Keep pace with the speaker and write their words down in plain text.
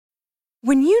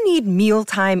When you need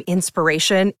mealtime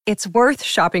inspiration, it's worth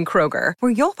shopping Kroger,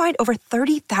 where you'll find over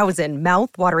 30,000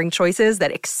 mouth-watering choices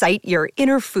that excite your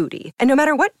inner foodie. And no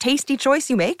matter what tasty choice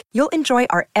you make, you'll enjoy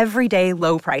our everyday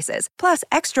low prices, plus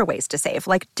extra ways to save,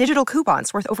 like digital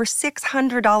coupons worth over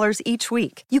 $600 each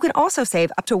week. You can also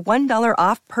save up to $1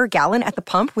 off per gallon at the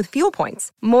pump with fuel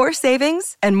points. More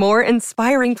savings and more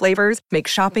inspiring flavors make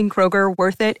shopping Kroger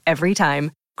worth it every time.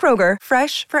 Kroger,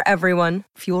 fresh for everyone.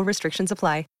 Fuel restrictions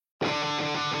apply.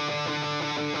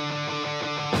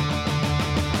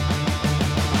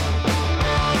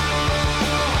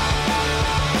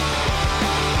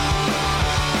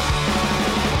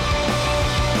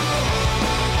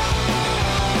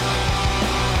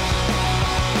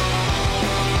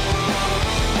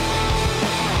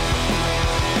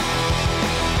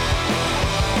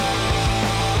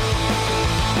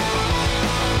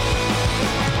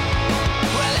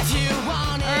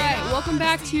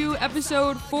 Back to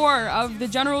episode 4 of The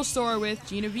General Store with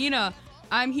Gina Vina.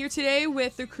 I'm here today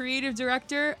with the creative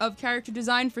director of character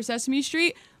design for Sesame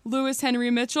Street, Lewis Henry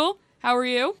Mitchell. How are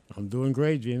you? I'm doing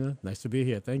great, Gina. Nice to be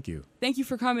here. Thank you. Thank you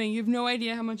for coming. You have no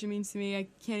idea how much it means to me. I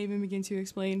can't even begin to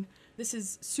explain. This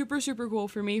is super, super cool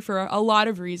for me for a lot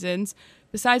of reasons.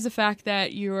 Besides the fact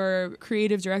that you're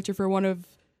creative director for one of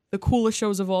the coolest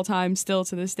shows of all time still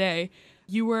to this day.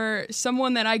 You were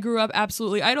someone that I grew up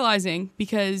absolutely idolizing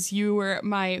because you were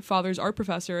my father's art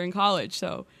professor in college.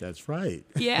 So that's right.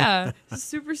 Yeah,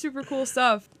 super, super cool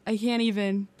stuff. I can't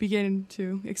even begin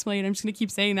to explain. I'm just going to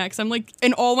keep saying that because I'm like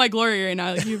in all my glory right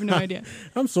now. Like, you have no idea.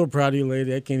 I'm so proud of you,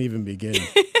 lady. I can't even begin.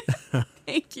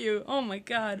 Thank you. Oh, my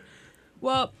God.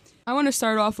 Well, I want to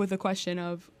start off with a question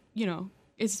of,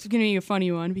 it's going to be a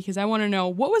funny one because I want to know,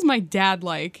 what was my dad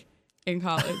like in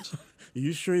college? Are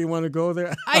you sure you want to go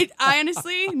there? I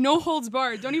honestly, no holds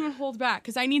barred. Don't even hold back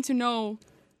because I need to know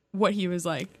what he was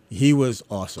like. He was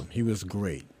awesome. He was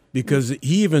great because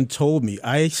he even told me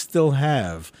I still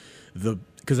have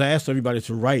because I asked everybody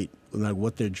to write like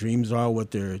what their dreams are,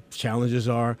 what their challenges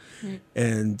are. Right.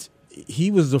 And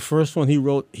he was the first one he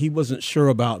wrote. He wasn't sure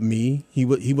about me. He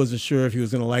wasn't sure if he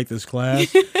was going to like this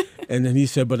class. And then he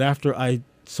said, but after I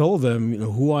told them,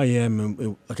 who I am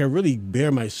and like I really bare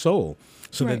my soul.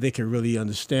 So that they can really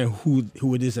understand who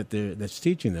it is that's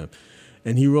teaching them.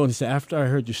 And he wrote and said, after I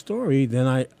heard your story, then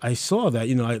I saw that,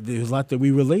 there was a lot that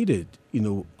we related,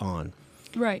 on.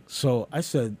 Right. So I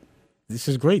said, this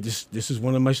is great. This is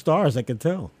one of my stars, I can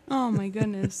tell. Oh, my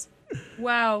goodness.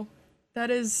 Wow. That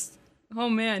is, oh,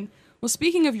 man. Well,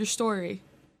 speaking of your story,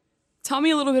 tell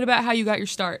me a little bit about how you got your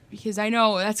start, because I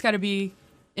know that's got to be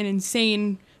an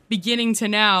insane beginning to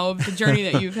now of the journey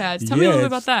that you've had. Tell me a little bit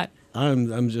about that.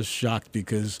 I'm just shocked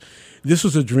because this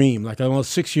was a dream. Like I was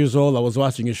 6 years old, I was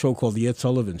watching a show called The Ed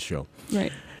Sullivan Show.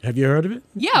 Right. Have you heard of it?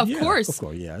 Yeah, of course. Of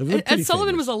course, yeah. Ed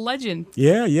Sullivan was a legend.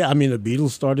 Yeah. I mean, the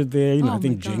Beatles started there. I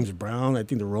think God. James Brown. I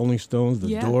think the Rolling Stones,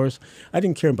 the Doors. I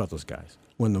didn't care about those guys.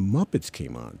 When the Muppets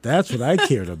came on, that's what I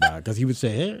cared about because he would say,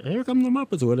 hey, here come the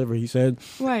Muppets or whatever he said.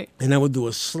 Right. And I would do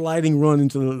a sliding run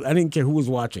into I didn't care who was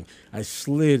watching. I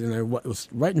slid and it was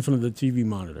right in front of the TV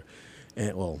monitor.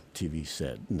 And, TV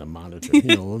set, the monitor.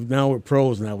 Now we're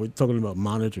pros. Now we're talking about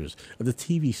monitors. The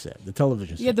TV set, the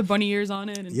television set. You had the bunny ears on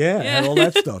it. And, and all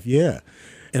that stuff, yeah.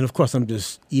 And, of course, I'm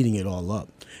just eating it all up.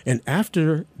 And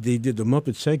after they did the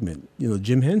Muppet segment,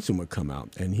 Jim Henson would come out,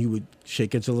 and he would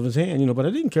shake Ed Sullivan's hand, but I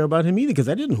didn't care about him either because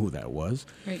I didn't know who that was.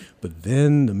 Right. But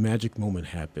then the magic moment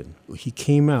happened. He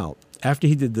came out. After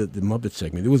he did the Muppet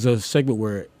segment, there was a segment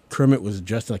where Kermit was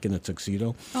dressed like in a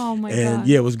tuxedo. Oh, my and, God.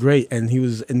 Yeah, it was great. And he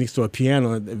was next to a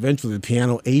piano, and eventually the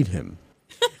piano ate him.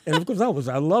 And, of course, I was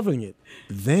loving it.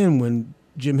 Then when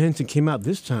Jim Henson came out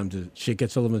this time to shake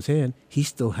Ed Sullivan's hand, he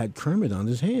still had Kermit on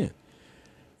his hand.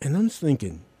 And I'm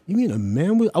thinking, you mean a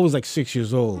man was... I was like 6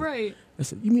 years old. Right. I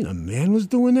said, you mean a man was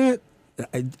doing that?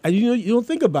 You don't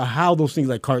think about how those things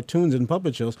like cartoons and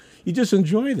puppet shows, you just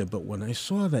enjoy them. But when I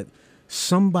saw that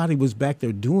somebody was back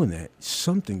there doing that,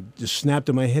 something just snapped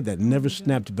in my head that never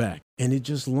snapped back. And it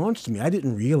just launched me. I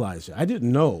didn't realize it. I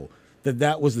didn't know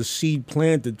that was the seed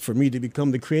planted for me to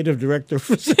become the creative director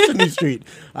for Sesame Street.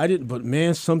 I didn't, but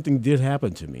man, something did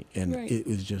happen to me. And It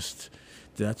was just,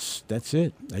 that's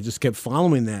it. I just kept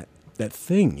following that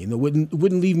thing, wouldn't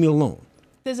leave me alone.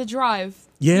 There's a drive.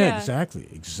 Yeah,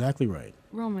 exactly right.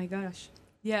 Oh my gosh.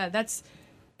 Yeah, that's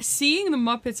seeing the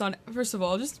Muppets on, first of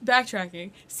all, just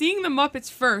backtracking, seeing the Muppets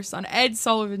first on Ed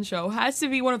Sullivan Show has to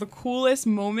be one of the coolest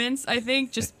moments, I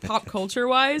think, just pop culture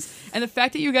wise. And the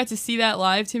fact that you got to see that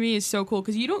live to me is so cool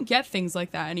because you don't get things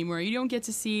like that anymore. You don't get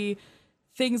to see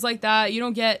things like that. You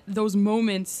don't get those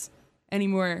moments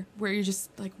anymore where you're just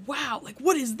like, wow, like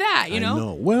what is that, you know? I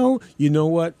know. Well, you know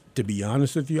what? To be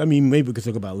honest with you, I mean, maybe we could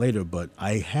talk about it later, but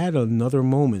I had another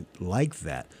moment like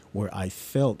that where I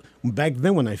felt, back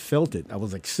then when I felt it, I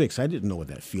was like 6. I didn't know what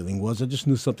that feeling was. I just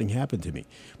knew something happened to me.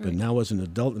 But now as an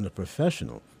adult and a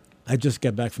professional, I just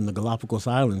got back from the Galapagos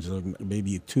Islands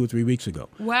maybe 2 or 3 weeks ago.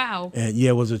 Wow. And yeah,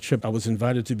 it was a trip. I was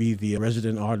invited to be the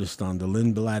resident artist on the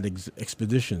Lindblad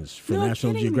expeditions for No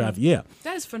National kidding me. Geographic. Yeah.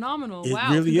 That is phenomenal. It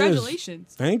Wow. really Congratulations.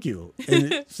 is. Thank you.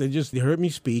 And they heard me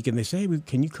speak, and they say, hey,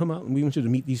 can you come out and we want you to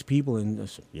meet these people? And I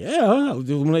said, yeah.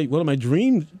 One of my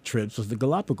dream trips was the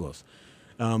Galapagos.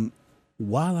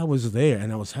 While I was there,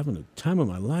 and I was having a time of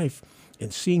my life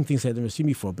and seeing things I'd never seen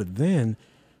before, but then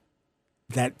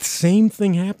that same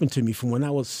thing happened to me from when I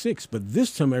was 6, but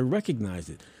this time I recognized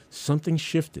it. Something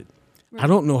shifted. Right. I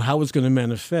don't know how it's going to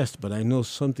manifest, but I know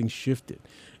something shifted.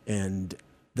 And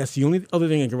that's the only other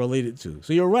thing I can relate it to.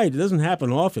 So you're right. It doesn't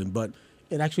happen often, but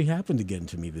it actually happened again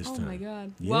to me this time. Oh, my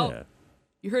God. Yeah. Well,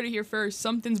 you heard it here first.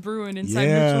 Something's brewing inside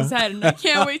Mitchell's head, and I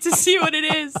can't wait to see what it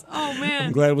is. Oh, man.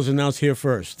 I'm glad it was announced here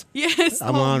first. Yes.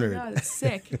 I'm honored. My God, it's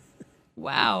sick.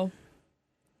 Wow.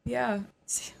 Yeah.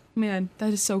 Man,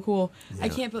 that is so cool. Yeah. I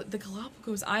can't believe the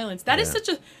Galapagos Islands. That is such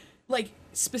a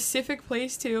specific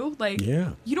place too.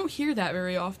 You don't hear that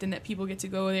very often, that people get to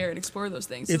go there and explore those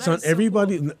things. So it's on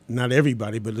everybody, so cool. Not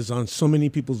everybody, but it's on so many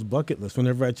people's bucket list.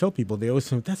 Whenever I tell people, they always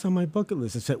say, that's on my bucket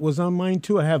list. It was on mine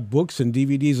too. I have books and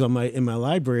DVDs in my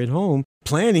library at home,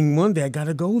 planning one day I got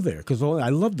to go there because I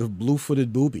love the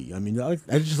blue-footed booby. I mean, I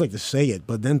just like to say it,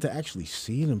 but then to actually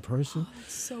see it in person,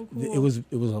 that's so cool.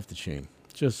 It was off the chain.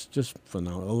 Just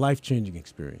phenomenal, a life-changing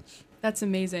experience. That's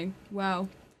amazing. Wow.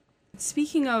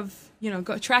 Speaking of,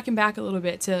 tracking back a little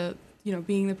bit to,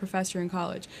 being the professor in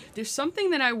college, there's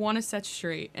something that I want to set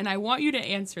straight, and I want you to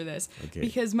answer this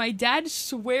because my dad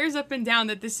swears up and down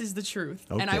that this is the truth,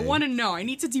 and I want to know. I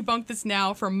need to debunk this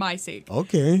now for my sake.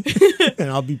 Okay,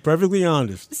 and I'll be perfectly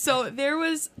honest. So there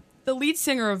was the lead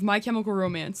singer of My Chemical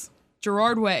Romance,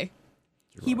 Gerard Way.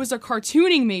 He was a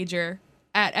cartooning major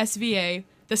at SVA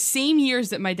the same years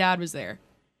that my dad was there.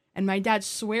 And my dad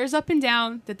swears up and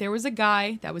down that there was a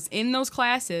guy that was in those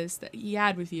classes that he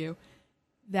had with you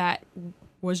that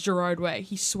was Gerard Way.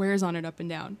 He swears on it up and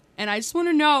down. And I just want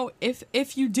to know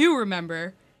if you do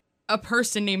remember a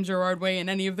person named Gerard Way in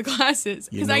any of the classes,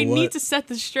 because I need to set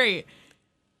this straight.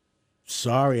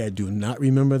 Sorry, I do not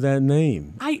remember that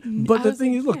name. But the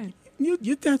thing is, look,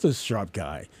 your dad's a sharp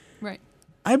guy. Right.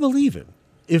 I believe him.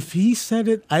 If he said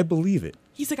it, I believe it.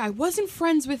 He's like, I wasn't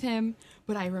friends with him,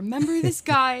 but I remember this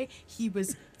guy. He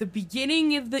was the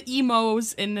beginning of the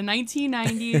emos in the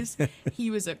 1990s.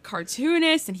 He was a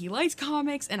cartoonist, and he liked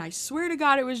comics, and I swear to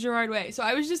God it was Gerard Way. So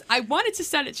I wanted to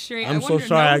set it straight. I'm so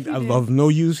sorry. I'm of no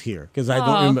use here, because I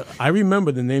don't remember. I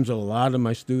remember the names of a lot of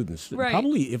my students. Right.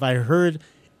 Probably if I heard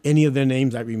any of their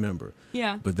names, I remember.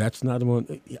 Yeah. But that's not the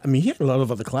one. I mean, he had a lot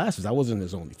of other classes. I wasn't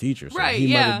his only teacher. So right,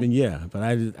 he might have been, but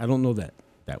I don't know that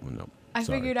one, no. I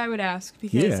figured I would ask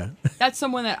because that's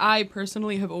someone that I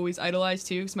personally have always idolized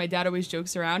too. Because my dad always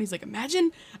jokes around. He's like,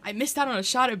 "Imagine I missed out on a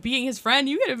shot at being his friend.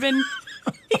 He could have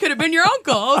been your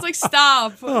uncle." I was like,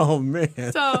 "Stop!" Oh man.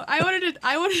 So I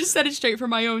wanted to set it straight for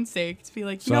my own sake to be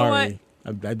like, you know what?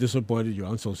 I disappointed you.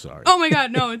 I'm so sorry. Oh my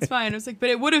God, no, it's fine. I was like, but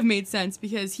it would have made sense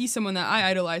because he's someone that I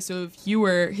idolize. So if you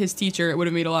were his teacher, it would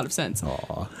have made a lot of sense.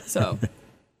 Aw. So.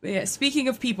 Yeah, speaking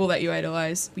of people that you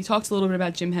idolize, we talked a little bit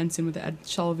about Jim Henson with the Ed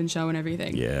Sullivan Show and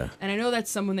everything. Yeah. And I know that's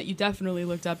someone that you definitely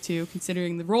looked up to,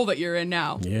 considering the role that you're in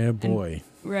now. Yeah, boy.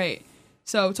 Right.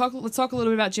 So let's talk a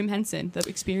little bit about Jim Henson, the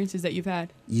experiences that you've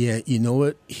had. Yeah, you know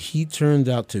what? He turned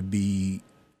out to be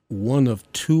one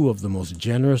of 2 of the most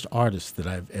generous artists that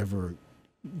I've ever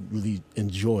really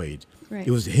enjoyed. Right.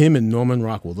 It was him and Norman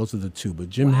Rockwell. Those are the 2.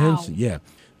 But Jim Henson,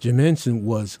 Jim Henson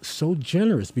was so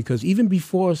generous because even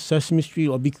before Sesame Street,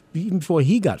 or even before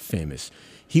he got famous,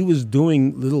 he was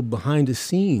doing little behind the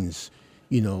scenes,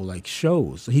 like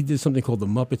shows. He did something called The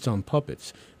Muppets on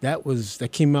Puppets. That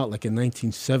came out like in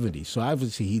 1970. So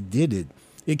obviously he did it.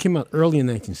 It came out early in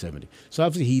 1970. So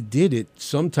obviously he did it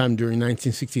sometime during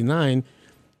 1969.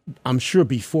 I'm sure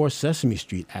before Sesame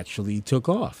Street actually took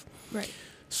off. Right.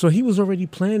 So he was already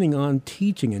planning on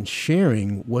teaching and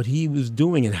sharing what he was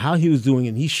doing and how he was doing it.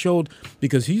 And he showed,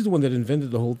 because he's the one that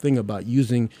invented the whole thing about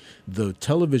using the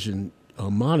television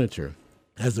monitor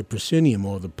as the proscenium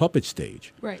or the puppet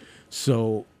stage. Right.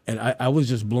 So, and I was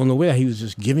just blown away. He was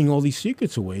just giving all these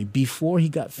secrets away before he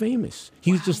got famous.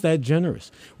 He was just that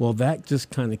generous. Well, that just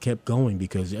kind of kept going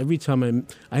because every time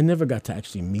I never got to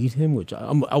actually meet him, which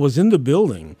I was in the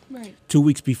building 2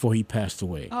 weeks before he passed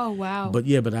away. Oh, wow. But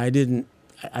I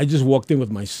I just walked in with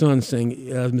my son saying,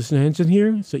 Mr. Henson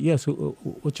here? I said, yes.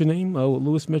 What's your name? Oh,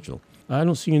 Lewis Mitchell. I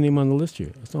don't see your name on the list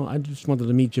here. So I just wanted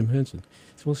to meet Jim Henson.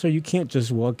 I said, well, sir, you can't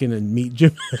just walk in and meet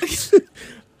Jim Henson.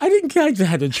 I just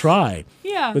had to try.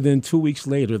 Yeah. But then 2 weeks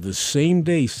later, the same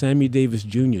day Sammy Davis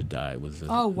Jr. died was the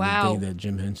wow. day that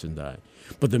Jim Henson died.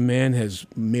 But the man has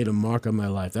made a mark on my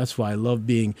life. That's why I love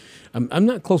being. I'm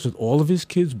not close with all of his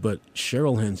kids, but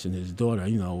Cheryl Henson, his daughter,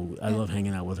 I love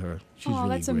hanging out with her. She's really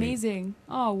that's great. Amazing.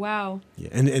 Oh, wow. Yeah,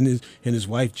 and his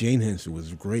wife Jane Henson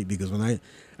was great because I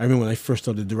remember when I first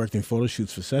started directing photo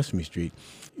shoots for Sesame Street.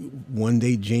 One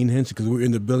day, Jane Henson, because we were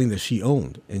in the building that she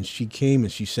owned, and she came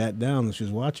and she sat down and she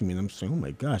was watching me, and I'm saying, oh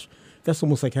my gosh, that's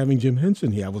almost like having Jim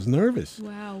Henson here. I was nervous.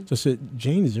 Wow. So I said,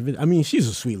 Jane, is everything? I mean, she's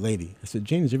a sweet lady. I said,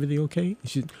 Jane, is everything okay? And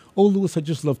she said, oh, Lewis, I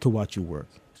just love to watch you work.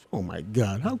 I said, oh my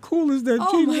God, how cool is that?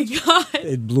 Oh Jane? my God.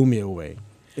 It blew me away.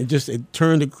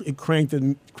 It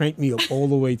cranked me up all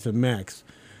the way to max.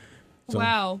 So,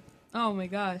 wow. Oh my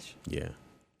gosh. Yeah.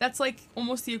 That's like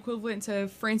almost the equivalent to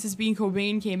Frances Bean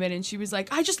Cobain came in and she was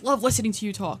like, I just love listening to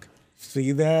you talk.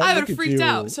 See that? I would have freaked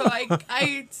out. So I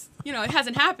it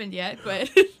hasn't happened yet, but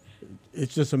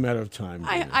it's just a matter of time.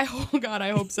 I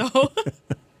hope so.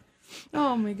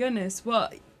 Oh my goodness. Well,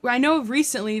 I know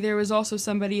recently there was also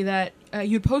somebody that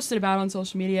you posted about on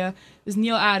social media. It was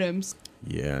Neil Adams.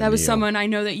 Yeah. That was Neil. someone I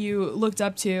know that you looked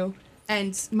up to.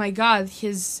 And my God,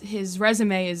 his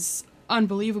resume is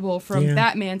unbelievable, from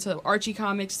Batman to Archie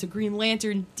Comics to Green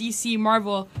Lantern, DC,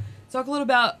 Marvel. Talk a little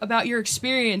about your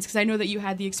experience, because I know that you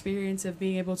had the experience of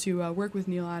being able to work with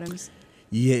Neil Adams.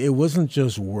 Yeah, it wasn't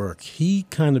just work. He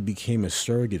kind of became a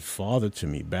surrogate father to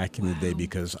me back in the day,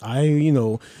 because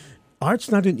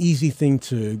art's not an easy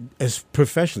thing as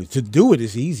professionally. To do it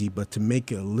is easy, but to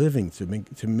make a living, to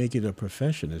make it a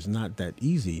profession is not that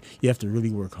easy. You have to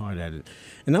really work hard at it.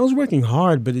 And I was working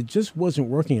hard, but it just wasn't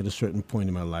working at a certain point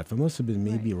in my life. I must have been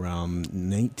maybe around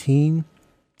 19.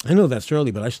 I know that's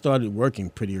early, but I started working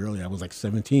pretty early. I was like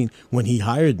 17 when he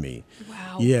hired me.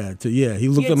 Wow. Yeah, he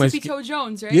looked at my Tippy Toe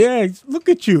Jones, right? Yeah, look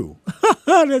at you.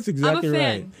 That's exactly I'm a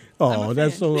right. fan. Oh,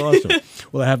 that's so awesome.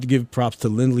 Well, I have to give props to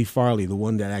Lindley Farley, the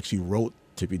one that actually wrote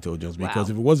Tippy Toe Jones,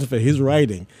 because if it wasn't for his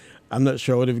writing, I'm not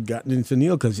sure I would have gotten into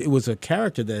Neil, because it was a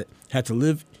character that had to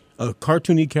live, a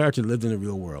cartoony character that lived in the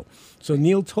real world. So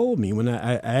Neil told me when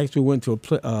I actually went to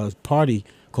a party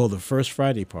called the First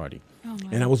Friday Party. Oh,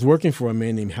 and I was working for a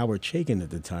man named Howard Chaykin at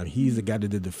the time. He's the guy that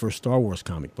did the first Star Wars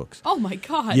comic books. Oh, my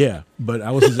God. Yeah, but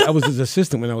I was his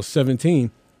assistant when I was 17.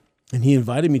 And he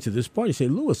invited me to this party. He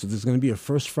said, Lewis, there's going to be a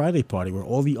First Friday party where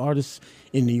all the artists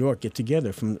in New York get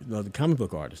together from the comic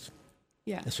book artists.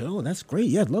 Yeah. I said, oh, that's great.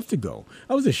 Yeah, I'd love to go.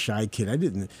 I was a shy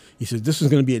kid. He said, this is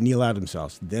going to be at Neil Adams'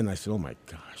 house. Then I said, oh, my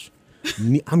gosh.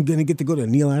 I'm going to get to go to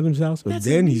Neil Adams' house? But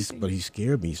then he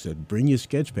scared me. He said, bring your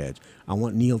sketch pads. I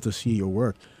want Neil to see your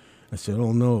work. I said,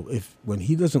 oh, no. When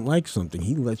he doesn't like something,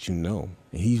 he lets you know.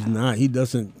 He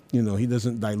doesn't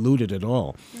dilute it at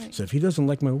all. Right. So if he doesn't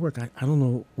like my work, I don't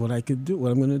know what I'm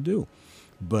going to do.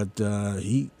 But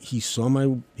he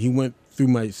went through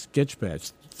my sketch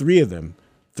pads, 3 of them,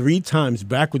 3 times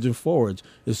backwards and forwards.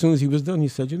 As soon as he was done, he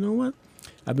said, you know what?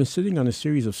 I've been sitting on a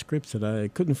series of scripts that I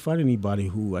couldn't find anybody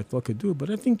who I thought could do it, but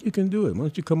I think you can do it. Why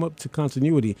don't you come up to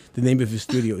Continuity? The name of his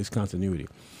studio is Continuity.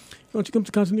 Why don't you come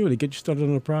to Continuity, get you started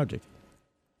on a project?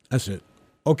 I said,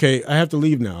 okay, I have to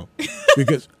leave now,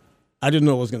 because I didn't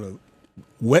know I was going to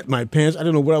wet my pants. I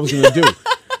didn't know what I was going to do,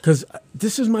 because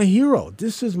this is my hero.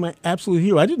 This is my absolute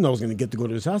hero. I didn't know I was going to get to go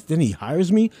to his house. Then he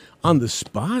hires me on the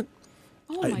spot.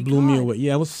 Oh, my God. It blew me away.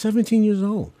 Yeah, I was 17 years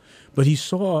old. But he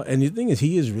saw, and the thing is,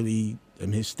 he is really,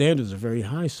 his standards are very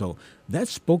high. So that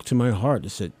spoke to my heart. It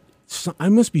said, I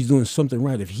must be doing something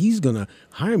right if he's going to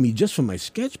hire me just for my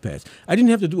sketch pads. I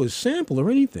didn't have to do a sample or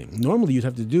anything. Normally, you'd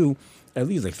have to do at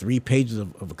least like 3 pages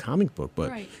of a comic book.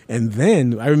 And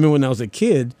then I remember when I was a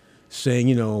kid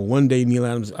saying, one day Neil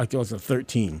Adams, I was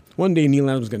 13. One day Neil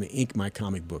Adams is going to ink my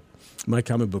comic book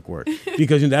work.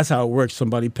 Because that's how it works.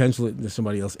 Somebody pencils it and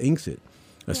somebody else inks it.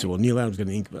 I said, well, Neil Adams is going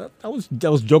to ink it. I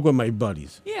was joking with my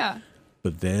buddies. Yeah.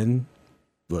 But then,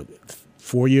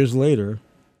 4 years later,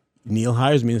 Neil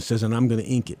hires me and says, and I'm going to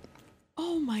ink it.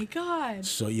 Oh, my God.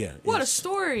 So, yeah. What a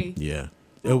story. Yeah.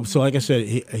 So, like I said,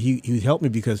 he helped me,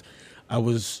 because I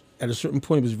was, at a certain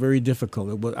point, it was very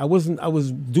difficult. But I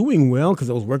was doing well because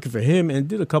I was working for him and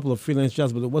did a couple of freelance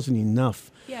jobs, but it wasn't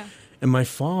enough. Yeah. And my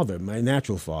father, my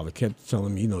natural father, kept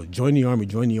telling me, join the Army,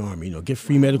 get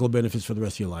free medical benefits for the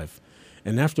rest of your life.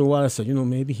 And after a while, I said,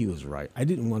 maybe he was right. I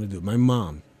didn't want to do it. My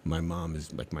mom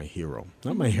is like my hero.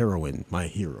 Not my heroine, my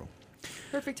hero.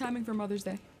 Perfect timing for Mother's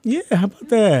Day. Yeah, how about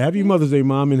that? Happy Mother's Day,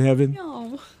 Mom in heaven.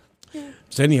 No. Yeah.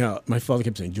 So anyhow, my father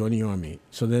kept saying, join the Army.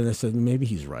 So then I said, maybe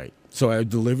he's right. So I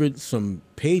delivered some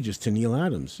pages to Neil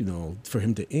Adams, for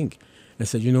him to ink. I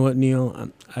said, you know what, Neil,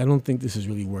 I don't think this is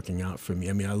really working out for me.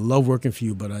 I mean, I love working for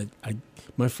you, but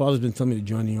my father's been telling me to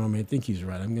join the Army. I think he's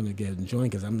right. I'm going to get and join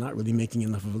because I'm not really making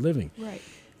enough of a living. Right.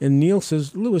 And Neil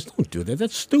says, Louis, don't do that.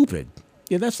 That's stupid.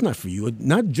 Yeah, that's not for you.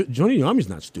 Joining the Army is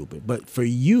not stupid. But for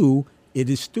you, it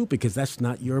is stupid because that's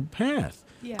not your path.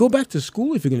 Yeah. Go back to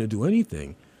school if you're going to do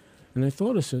anything. And I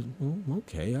thought, I said, well,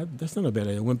 okay, that's not a bad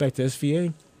idea. I went back to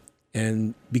SVA.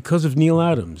 And because of Neil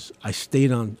Adams, I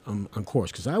stayed on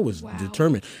course because I was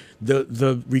determined.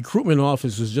 The recruitment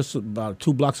office was just about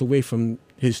 2 blocks away from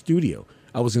his studio.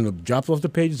 I was going to drop off the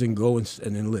pages and go and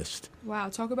enlist. Wow,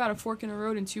 talk about a fork in the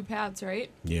road and 2 paths, right?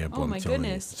 Yeah, oh my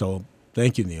goodness. So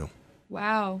thank you, Neil.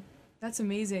 Wow, that's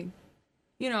amazing.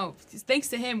 Thanks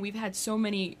to him, we've had so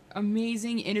many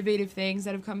amazing, innovative things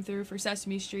that have come through for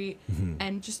Sesame Street. Mm-hmm.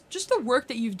 And just the work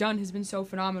that you've done has been so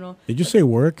phenomenal. Did you say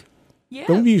work? Yeah.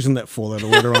 Don't be using that 4-letter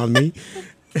word around me.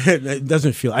 It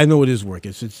doesn't feel. I know it is work.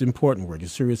 It's important work.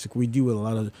 It's serious. We do a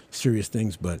lot of serious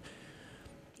things, but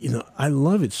I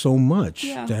love it so much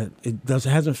that it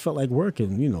hasn't felt like work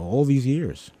in all these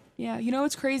years. Yeah.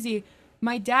 It's crazy.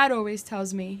 My dad always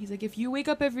tells me, he's like, if you wake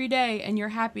up every day and you're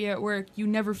happy at work, you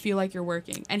never feel like you're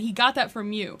working. And he got that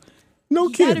from you. No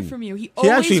kidding. He got it from you. He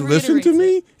actually listened to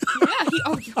me?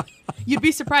 Yeah. You'd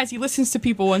be surprised. He listens to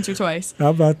people once or twice.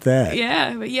 How about that?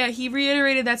 Yeah. But he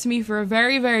reiterated that to me for a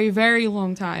very, very, very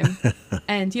long time.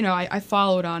 And, I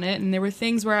followed on it. And there were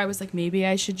things where I was like, maybe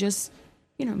I should just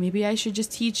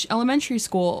teach elementary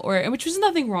school, which was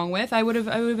nothing wrong with. I would have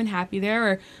been happy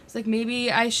there. Or it's like,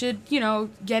 maybe I should,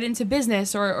 get into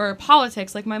business or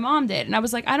politics like my mom did. And I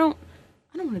was like, I don't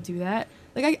want to do that.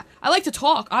 Like, I like to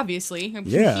talk, obviously. I'm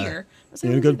here. Like,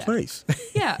 you're in a good place.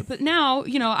 Yeah, but now,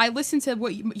 I listened to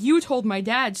what you told my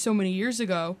dad so many years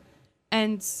ago,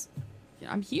 and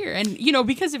I'm here. And,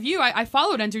 because of you, I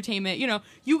followed entertainment.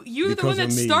 You're the one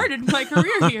that started my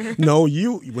career here. No,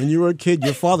 when you were a kid,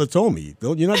 your father told me,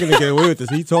 you're not going to get away with this.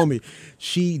 He told me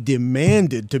she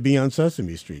demanded to be on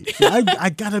Sesame Street. So I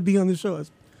got to be on the show.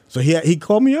 So he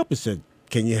called me up and said,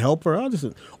 can you help her out? I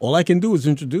said, all I can do is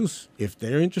introduce. If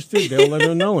they're interested, they'll let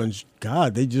her know. And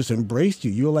God, they just embraced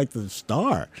you. You're like the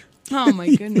star. Oh,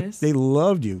 my goodness. They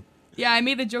loved you. Yeah, I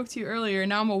made the joke to you earlier.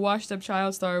 Now I'm a washed-up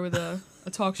child star with a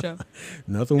talk show.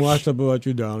 Nothing washed up about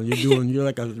you, darling. You're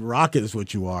like a rocket is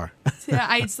what you are.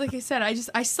 Yeah, it's like I said,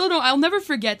 I still don't, I'll never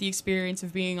forget the experience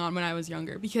of being on when I was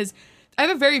younger, because I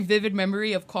have a very vivid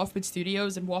memory of Kaufman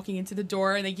Studios and walking into the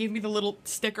door, and they gave me the little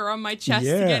sticker on my chest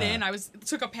to get in. It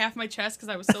took up half my chest because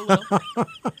I was so little.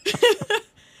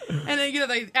 And then,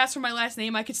 they asked for my last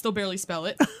name. I could still barely spell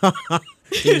it.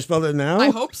 Can you spell it now?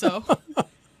 I hope so.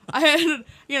 I had,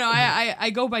 I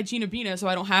go by Gina Bina, so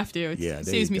I don't have to. It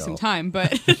saves me some time,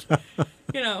 but,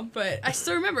 but I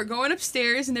still remember going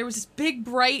upstairs, and there was this big,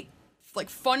 bright, like,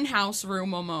 fun house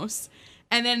room almost.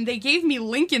 And then they gave me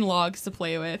Lincoln Logs to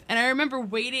play with. And I remember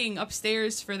waiting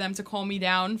upstairs for them to call me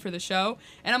down for the show.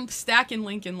 And I'm stacking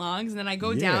Lincoln Logs. And then I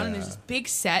go down, and there's this big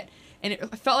set. And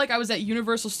it felt like I was at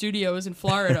Universal Studios in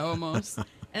Florida almost.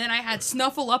 And then I had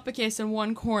Snuffleupagus in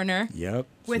one corner. Yep.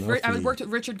 I worked with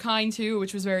Richard Kind, too,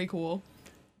 which was very cool.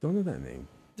 Don't know that name.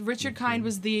 Richard Kind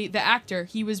was the actor.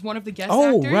 He was one of the guest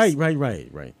actors. Oh,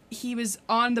 right. He was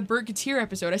on the Bert Katir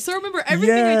episode. I still remember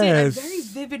everything I did. I have very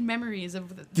vivid memories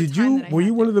of the time that I Were you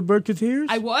had one of the Bert Katirs?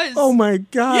 I was. Oh, my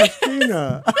gosh,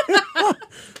 Tina.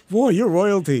 Boy, you're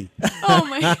royalty. Oh,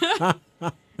 my God.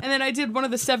 And then I did one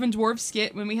of the Seven Dwarfs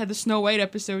skit when we had the Snow White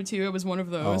episode, too. It was one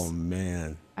of those. Oh,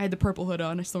 man. I had the purple hood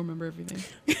on. I still remember everything.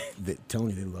 Telling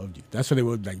you they loved you. That's why they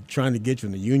were like trying to get you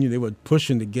in the union. They were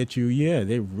pushing to get you. Yeah,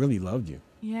 they really loved you.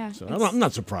 Yeah. So I'm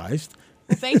not surprised.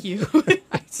 Well, thank you.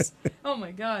 Oh,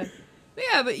 my God. But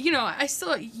yeah, but,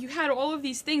 you had all of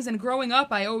these things. And growing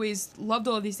up, I always loved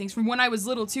all of these things. From when I was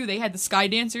little, too, they had the Sky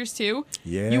Dancers, too.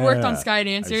 Yeah. You worked on Sky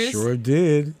Dancers. I sure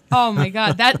did. Oh, my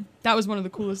God. That was one of the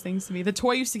coolest things to me. The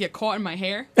toy used to get caught in my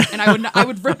hair, and I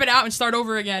would rip it out and start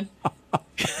over again.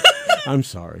 I'm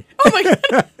sorry. Oh, my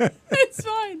God. It's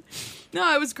fine.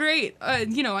 No, it was great. I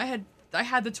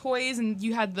had the toys, and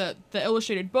you had the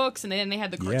illustrated books, and then they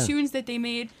had the cartoons that they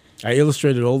made. I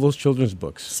illustrated all those children's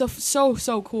books.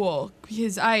 So cool,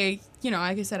 because like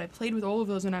I said, I played with all of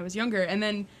those when I was younger. And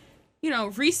then,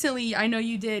 recently I know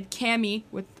you did Cammy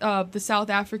with the South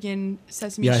African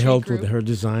Sesame Street Yeah, I helped group. with her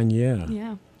design, yeah.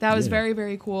 Yeah, that was very,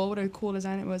 very cool. What a cool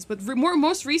design it was. But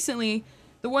most recently,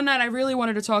 the one that I really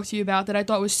wanted to talk to you about that I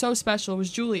thought was so special was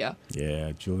Julia.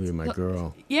 Yeah, Julia, my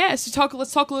girl. Yeah, so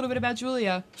let's talk a little bit about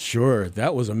Julia. Sure,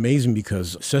 that was amazing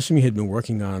because Sesame had been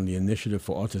working on the initiative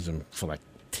for autism for like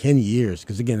 10 years.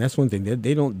 Because, again, that's one thing.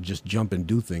 They don't just jump and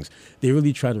do things. They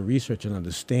really try to research and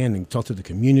understand and talk to the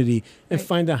community and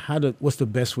find out what's the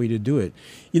best way to do it.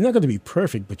 You're not going to be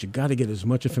perfect, but you got to get as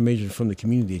much information from the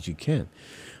community as you can.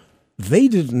 They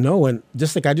didn't know, and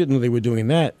just like I didn't know they were doing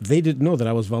that, they didn't know that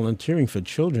I was volunteering for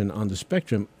children on the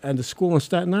spectrum at a school on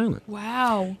Staten Island.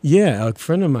 Wow. Yeah, a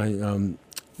friend of mine,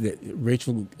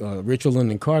 Rachel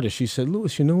London Carter, she said,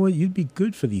 Louis, you know what? You'd be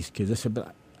good for these kids. I said,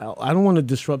 but I don't want to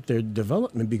disrupt their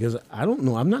development because I don't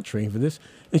know. I'm not trained for this.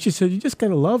 And she said, you just got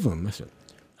to love them. I said,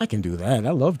 I can do that.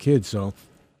 I love kids. So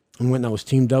I went and I was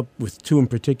teamed up with 2 in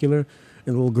particular.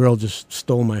 And the little girl just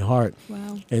stole my heart.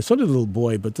 Wow. And so did the little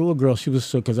boy. But the little girl, she was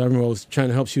so, because I remember I was trying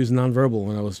to help. She was nonverbal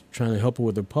when I was trying to help her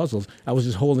with her puzzles. I was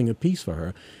just holding a piece for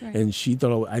her. Right. And she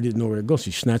thought I didn't know where to go.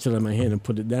 She snatched it out of my hand and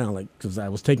put it down, like, because I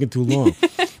was taking too long.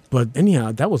 But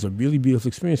anyhow, that was a really beautiful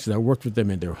experience. I worked with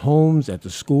them in their homes, at the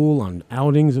school, on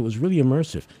outings. It was really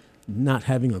immersive, not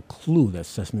having a clue that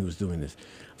Sesame was doing this.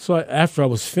 So after I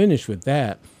was finished with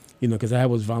that, because I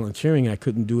was volunteering, I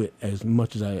couldn't do it as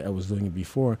much as I was doing it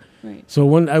before. Right. So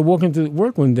when I walked into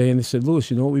work one day and they said, Louis,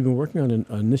 we've been working on an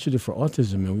initiative for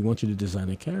autism and we want you to design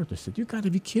a character. I said, you got to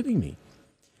be kidding me.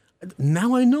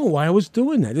 Now I know why I was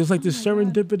doing that. It was like this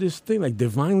serendipitous thing, like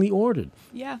divinely ordered.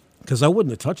 Yeah. Because I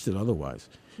wouldn't have touched it otherwise.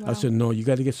 Wow. I said, no, you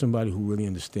got to get somebody who really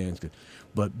understands it.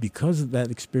 But because of that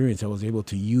experience, I was able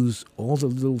to use all the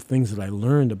little things that I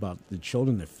learned about the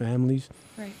children, their families,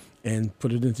 right, and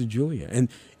put it into Julia. And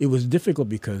it was difficult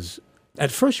because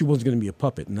at first she wasn't going to be a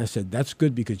puppet. And I said, that's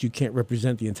good because you can't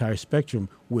represent the entire spectrum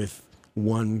with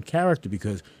one character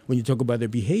because when you talk about their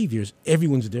behaviors,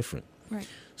 everyone's different. Right.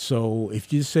 So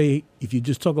if you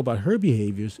just talk about her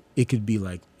behaviors, it could be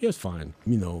like, yeah, it's fine.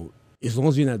 As long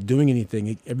as you're not doing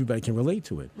anything, everybody can relate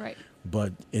to it. Right.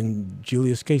 But in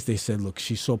Julia's case, they said, look,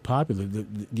 she's so popular.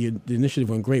 The initiative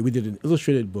went great. We did an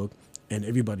illustrated book, and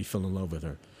everybody fell in love with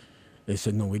her. They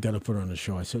said, no, we got to put her on the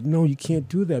show. I said, no, you can't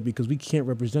do that because we can't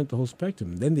represent the whole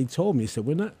spectrum. Then they told me, they said,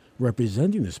 we're not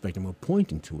representing the spectrum. We're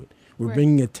pointing to it. We're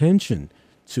bringing attention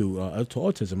to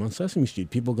autism on Sesame Street.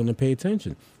 People are going to pay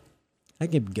attention. I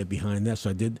can get behind that.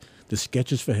 So I did the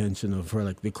sketches for Henson of her,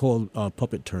 like they called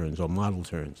puppet turns or model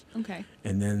turns. Okay.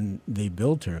 And then they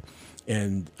built her.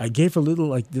 And I gave her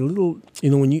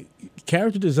when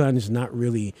character design is not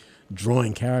really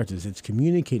drawing characters. It's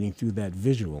communicating through that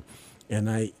visual. And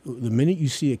the minute you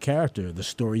see a character, the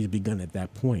story has begun at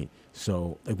that point.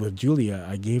 So like with Julia,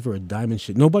 I gave her a diamond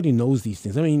shape. Nobody knows these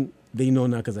things. I mean, they know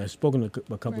now because I've spoken a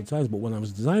couple of times. But when I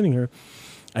was designing her,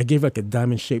 I gave like a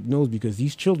diamond-shaped nose because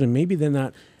these children, maybe they're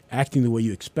not acting the way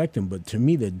you expect them, but to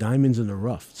me, they're diamonds in the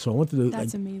rough. So I wanted to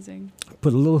That's amazing.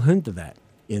 Put a little hint of that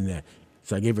in there.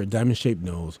 So I gave her a diamond-shaped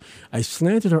nose. I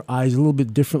slanted her eyes a little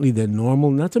bit differently than normal,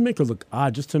 not to make her look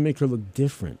odd, just to make her look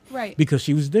different. Right. Because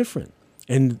she was different.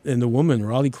 And the woman,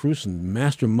 Raleigh Cruson,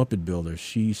 master Muppet builder,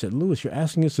 she said, Louis, you're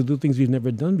asking us to do things we've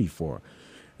never done before.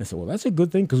 I said, well, that's a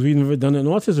good thing because we've never done an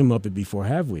autism Muppet before,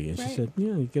 have we? And she said,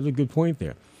 yeah, you get a good point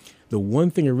there. The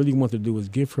one thing I really wanted to do was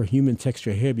give her human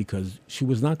texture hair because she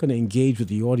was not going to engage with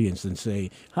the audience and say,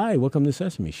 hi, welcome to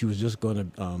Sesame. She was just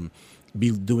going to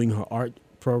be doing her art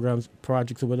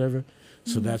projects or whatever.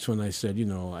 So that's when I said,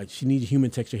 she needs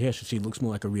human texture hair so she looks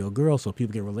more like a real girl so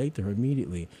people can relate to her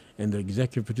immediately. And the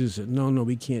executive producer said, no,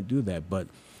 we can't do that. But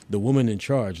the woman in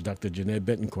charge, Dr. Jeanette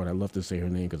Betancourt, I love to say her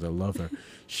name because I love her.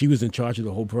 She was in charge of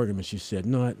the whole program, and she said,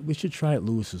 no, we should try it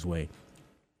Lewis's way.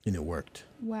 And it worked.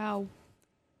 Wow.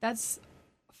 That's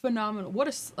phenomenal. What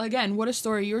a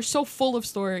story. You're so full of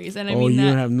stories. And I mean you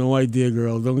have no idea,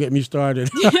 girl. Don't get me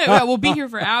started. Yeah, we'll be here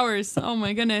for hours. Oh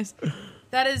my goodness.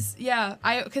 That is, yeah.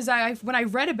 When I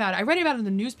read about it in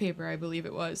the newspaper, I believe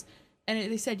it was.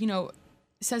 And they said,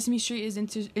 Sesame Street is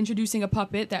introducing a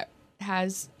puppet that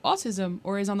has autism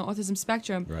or is on the autism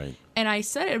spectrum. Right. And I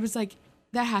said it was like,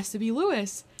 that has to be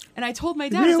Lewis. And I told my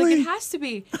dad, Really? I was like, it has to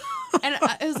be. And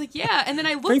I was like, yeah. And then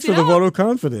I looked Thanks it for the up. vote of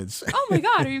confidence. Oh my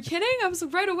God, are you kidding? I was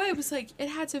right away. I was like, it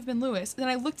had to have been Lewis. And then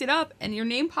I looked it up and your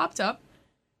name popped up,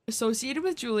 associated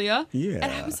with Julia. Yeah.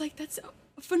 And I was like, that's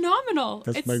phenomenal.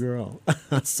 That's my girl.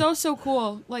 It's so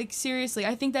cool. Like, seriously,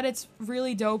 I think that it's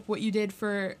really dope what you did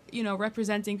for,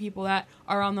 representing people that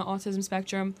are on the autism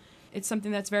spectrum. It's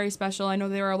something that's very special. I know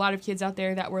there are a lot of kids out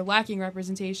there that were lacking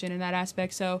representation in that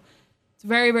aspect. So it's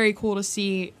very, very cool to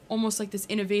see almost like this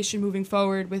innovation moving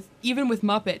forward even with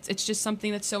Muppets. It's just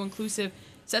something that's so inclusive.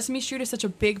 Sesame Street is such a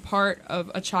big part of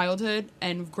a childhood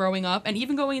and growing up and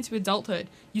even going into adulthood.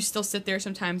 You still sit there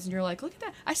sometimes and you're like, look at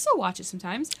that. I still watch it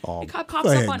sometimes. Oh, it pops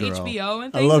up on girl. HBO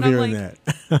and I things. love and hearing I'm like,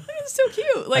 that. it's so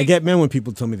cute. Like, I get mad when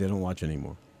people tell me they don't watch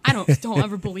anymore. I don't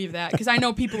ever believe that because I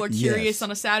know people are curious Yes.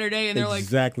 on a Saturday and they're like,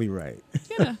 exactly right.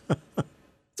 yeah.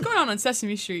 what's going on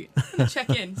Sesame Street? I'm gonna check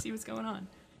in, see what's going on.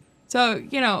 So,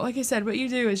 like I said, what you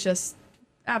do is just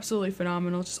absolutely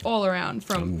phenomenal, just all around,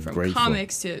 from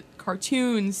comics to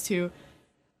cartoons to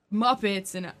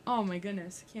Muppets, and oh my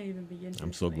goodness, I can't even begin to I'm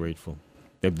explain. so grateful.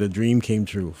 The dream came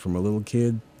true from a little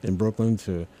kid in Brooklyn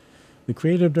to the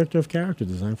creative director of character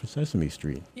design for Sesame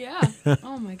Street. Yeah.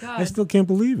 Oh my God. I still can't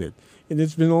believe it. And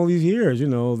it's been all these years,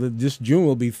 this June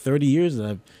will be 30 years that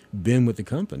I've been with the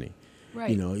company.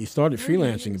 Right. You started 30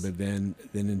 freelancing, years. but then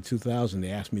in 2000 they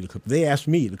asked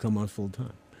me to come on full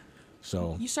time.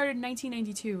 So You started in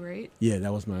 1992, right? yeah,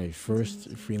 that was my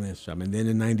first freelance job. And then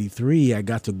in 93 I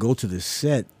got to go to the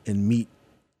set and meet,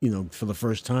 for the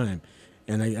first time.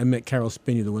 And I met Carol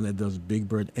Spinney, the one that does Big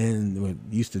Bird and what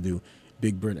used to do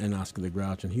Big Bird and Oscar the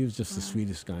Grouch, and he was just the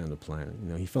sweetest guy on the planet.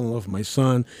 He fell in love with my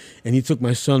son, and he took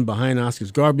my son behind Oscar's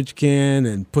garbage can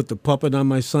and put the puppet on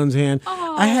my son's hand.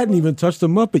 Oh. I hadn't even touched the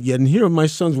Muppet yet, and here my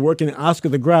son's working at Oscar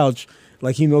the Grouch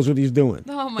like he knows what he's doing.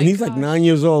 Oh my And he's like gosh. 9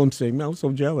 years old. I'm saying, man, I was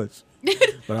so jealous.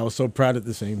 But I was so proud at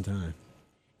the same time.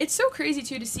 It's so crazy,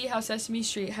 too, to see how Sesame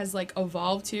Street has,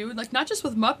 evolved, too. Not just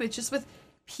with Muppets, just with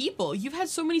people. You've had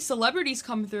so many celebrities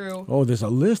come through. Oh, there's a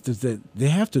list. Is that they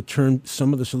have to turn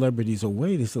some of the celebrities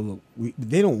away. They say, look,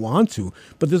 they don't want to,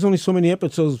 but there's only so many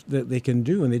episodes that they can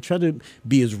do, and they try to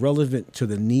be as relevant to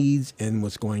the needs and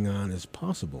what's going on as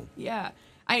possible. Yeah.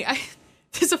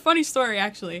 There's a funny story,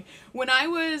 actually. When I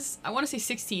want to say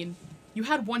 16, you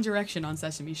had One Direction on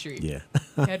Sesame Street. Yeah.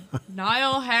 You had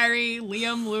Niall, Harry,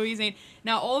 Liam, Louis, Zayn.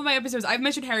 Now, all of my episodes, I've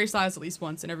mentioned Harry Styles at least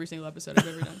once in every single episode I've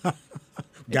ever done.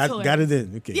 Got it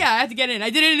in. Okay. Yeah, I had to get in. I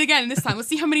did it again this time. Let's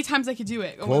see how many times I could do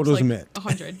it. Quotas met.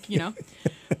 100,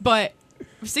 But I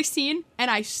was 16, and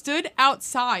I stood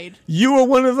outside. You were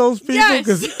one of those people? Yes.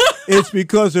 Because it's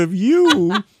because of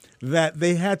you that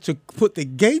they had to put the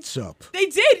gates up. They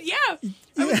did, yeah.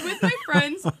 I was with my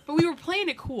friends, but we were playing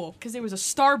it cool because there was a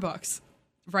Starbucks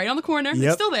right on the corner. Yep.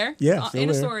 It's still there. Yeah, still in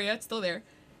there. Astoria, it's still there.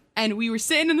 And we were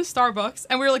sitting in the Starbucks,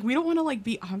 and we were like, we don't want to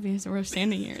be obvious that we're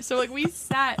standing here. So we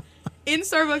sat in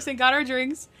Starbucks and got our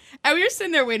drinks, and we were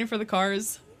sitting there waiting for the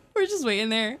cars. We were just waiting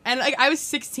there, and I was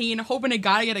 16, hoping to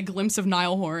God I get a glimpse of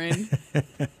Niall Horan,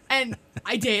 and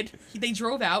I did. They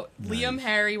drove out. Nice. Liam,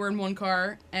 Harry were in one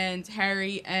car, and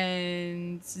Harry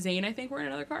and Zayn, I think, were in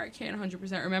another car. I can't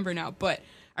 100% remember now, but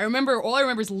all I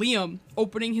remember is Liam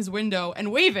opening his window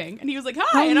and waving, and he was like,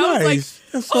 "Hi," and I was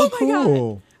like, That's so "Oh my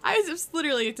God." I was just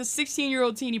literally, it's a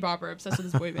 16-year-old teeny bopper obsessed with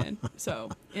his boy band. So,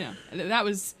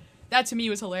 that to me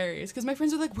was hilarious. Because my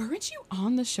friends were like, weren't you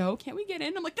on the show? Can't we get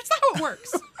in? I'm like, that's not how it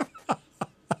works.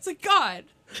 It's like, God.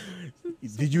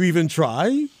 Did you even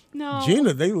try? No.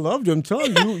 Gina, they loved you. I'm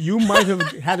telling you, you might have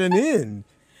had an in.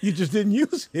 You just didn't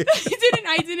use it.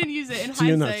 I didn't use it. In so hindsight,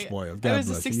 you're not spoiled. God I was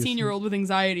bless a 16-year-old with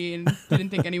anxiety and didn't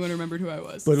think anyone remembered who I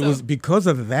was. But it was because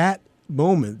of that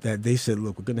moment that they said,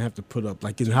 look, we're going to have to put up,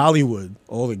 like in Hollywood,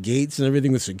 all the gates and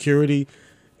everything with security.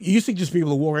 You used to just be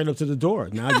able to walk right up to the door.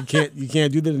 Now you can't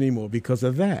do that anymore because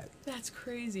of that. That's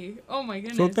crazy. Oh my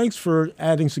goodness. So thanks for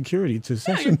adding security to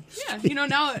Sesame. Yeah,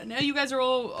 now you guys are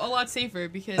all a lot safer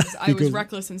because I was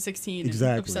reckless and 16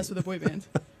 and obsessed with a boy band.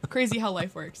 Crazy how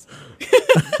life works.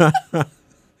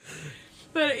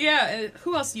 But yeah,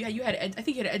 who else? You had I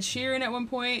think you had Ed Sheeran at one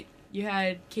point. You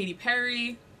had Katy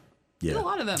Perry. Yeah. There's a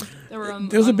lot of them that were on.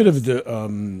 There's a bit of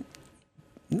the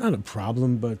not a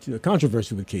problem, but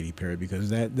controversy with Katy Perry because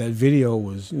that video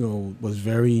was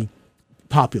very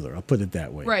popular. I'll put it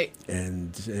that way. Right.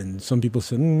 And some people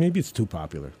said maybe it's too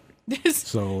popular.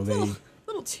 So they a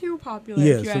little too popular,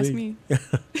 if you ask me.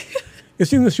 It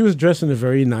seemed that she was dressed in a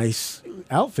very nice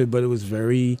outfit, but it was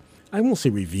very, I won't say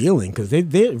revealing, because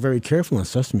they're very careful on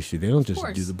Sesame Street. They don't just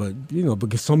do the, but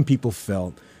because some people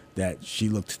felt that she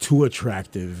looked too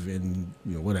attractive and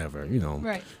whatever.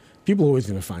 Right. People are always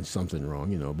going to find something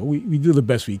wrong, but we do the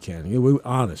best we can. We're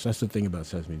honest. That's the thing about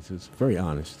Sesame. It's very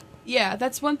honest. Yeah,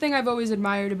 that's one thing I've always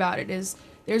admired about it is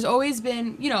there's always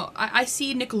been, I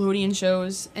see Nickelodeon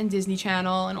shows and Disney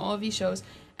Channel and all of these shows,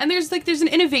 and there's an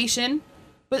innovation,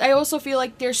 but I also feel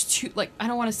like there's I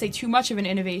don't want to say too much of an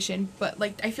innovation, but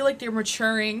I feel like they're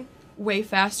maturing way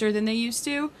faster than they used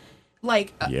to.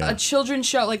 A children's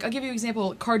show, I'll give you an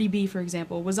example. Cardi B, for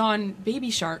example, was on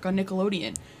Baby Shark on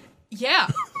Nickelodeon. Yeah.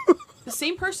 The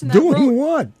same person that doing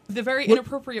what? The very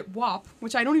inappropriate WAP,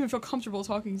 which I don't even feel comfortable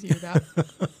talking to you about.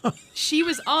 She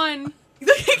was on...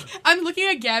 I'm looking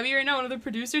at Gabby right now, one of the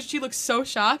producers. She looks so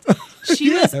shocked. She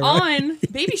was on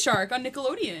Baby Shark on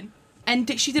Nickelodeon.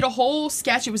 And she did a whole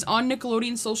sketch. It was on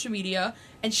Nickelodeon social media.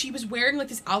 And she was wearing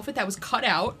this outfit that was cut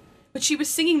out. But she was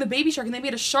singing the Baby Shark. And they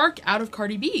made a shark out of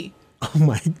Cardi B. Oh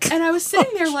my God. And I was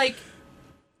sitting there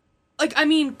like, I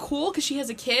mean, cool because she has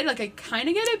a kid. Like, I kind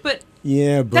of get it, but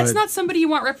yeah, but that's not somebody you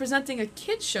want representing a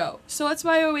kid show. So that's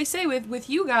why I always say with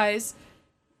you guys,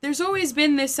 there's always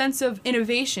been this sense of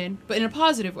innovation, but in a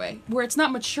positive way, where it's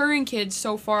not maturing kids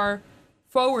so far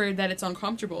forward that it's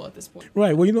uncomfortable at this point.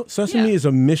 Right. Well, you know, Sesame is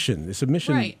a mission. It's a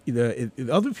mission. Right.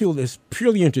 Other people, it's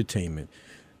purely entertainment.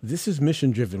 This is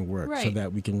mission-driven work, so Right.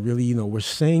 that we can really, you know, we're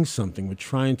saying something. We're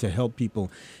trying to help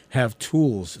people have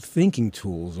tools, thinking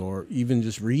tools, or even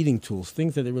just reading tools,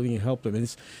 things that really can help them. And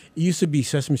it used to be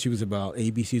Sesame Street was about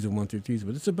ABCs and 1 through 3s,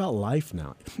 but it's about life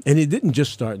now. And it didn't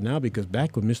just start now, because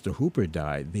back when Mr. Hooper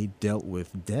died, they dealt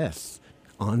with death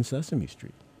on Sesame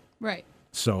Street. Right.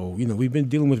 So, you know, we've been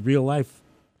dealing with real life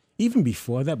even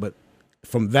before that, but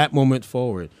from that moment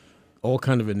forward, all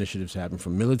kind of initiatives happen,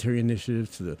 from military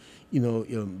initiatives to the,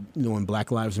 when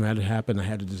Black Lives Matter happened, I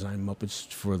had to design Muppets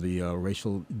for the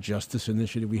racial justice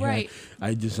initiative we Right. had.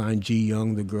 I designed Ji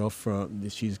Young, the girl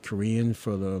she's Korean,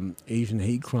 for the Asian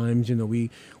hate crimes. You know,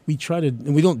 we try to,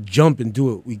 and we don't jump and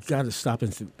do it. We got to stop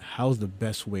and say, how's the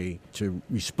best way to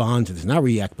respond to this? Not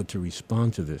react, but to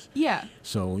respond to this. Yeah.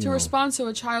 So To respond so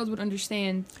a child would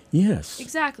understand. Yes.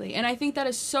 Exactly. And I think that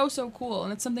is so, so cool.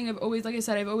 And it's something I've always, like I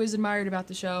said, I've always admired about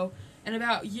the show and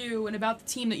about you and about the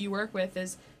team that you work with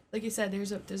is, like I said,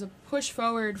 there's a push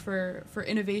forward for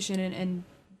innovation and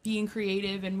being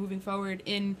creative and moving forward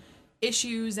in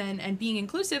issues and being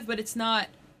inclusive, but it's not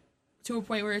to a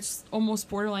point where it's almost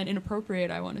borderline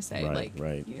inappropriate, I want to say.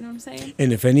 Right. You know what I'm saying?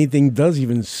 And if anything does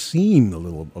even seem a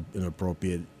little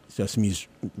inappropriate, Sesame's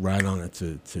right on it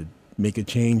to make a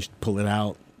change, pull it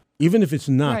out. Even if it's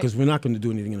not, because we're not going to do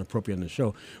anything inappropriate on the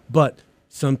show. But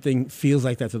something feels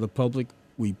like that to the public,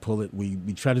 we pull it. We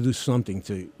try to do something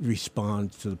to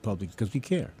respond to the public because we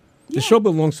care. Yeah. The show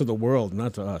belongs to the world,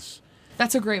 not to us.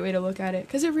 That's a great way to look at it,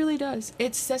 because it really does.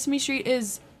 Sesame Street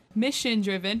is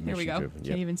mission-driven. There we go. Mission-driven,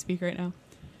 Can't even speak right now.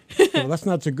 Well, that's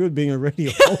not so good being a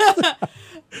radio host.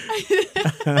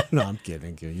 No, I'm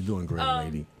kidding. You're doing great,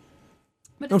 lady.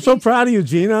 But I'm so proud of you,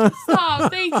 Gina. Oh,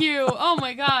 thank you. Oh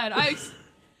my God.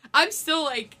 I'm still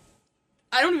like,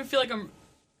 I don't even feel like I'm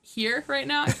here right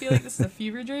now. I feel like this is a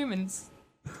fever dream and it's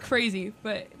crazy.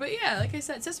 But yeah, like I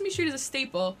said, Sesame Street is a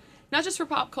staple, not just for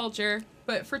pop culture,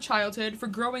 but for childhood, for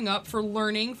growing up, for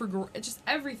learning, for just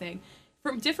everything.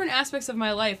 From different aspects of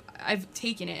my life, I've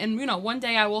taken it. And, one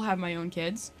day I will have my own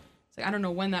kids. So I don't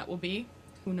know when that will be.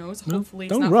 Who knows? Hopefully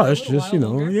it's don't not rush. for a little while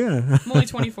longer. Yeah. I'm only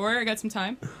 24. I got some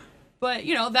time. But,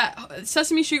 that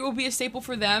Sesame Street will be a staple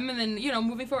for them. And then,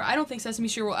 moving forward, I don't think Sesame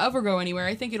Street will ever go anywhere.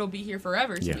 I think it'll be here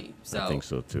forever to me. So I think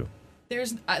so, too.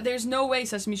 There's no way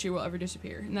Sesame Street will ever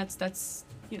disappear. And that's that's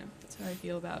how I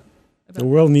feel about the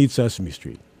world needs Sesame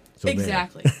Street. So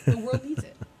exactly. The world needs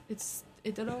it.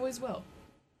 It always will.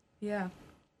 Yeah. Like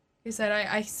I said,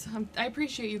 I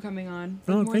appreciate you coming on.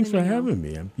 Oh, thanks for having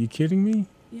me. Are you kidding me?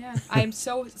 Yeah. I'm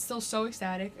still so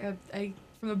ecstatic. I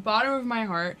from the bottom of my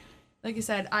heart, like I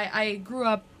said, I grew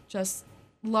up just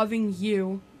loving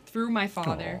you through my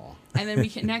father. Aww. And then we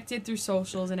connected through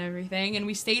socials and everything, and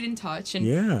we stayed in touch. And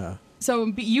yeah.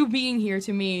 So you being here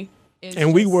to me is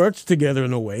and we worked together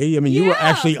in a way. I mean, you were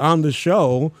actually on the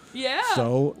show. Yeah.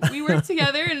 So we worked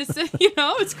together, and it's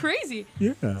it's crazy.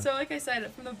 Yeah. So like I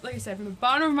said, from the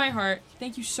bottom of my heart,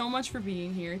 thank you so much for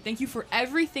being here. Thank you for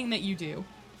everything that you do.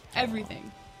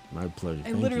 Everything. My pleasure.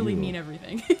 I literally mean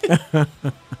everything.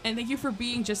 And thank you for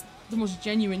being just the most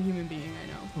genuine human being I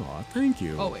know. Oh, thank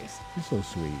you. Always. You're so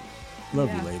sweet.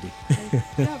 Love you, lady.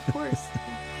 Yeah, of course.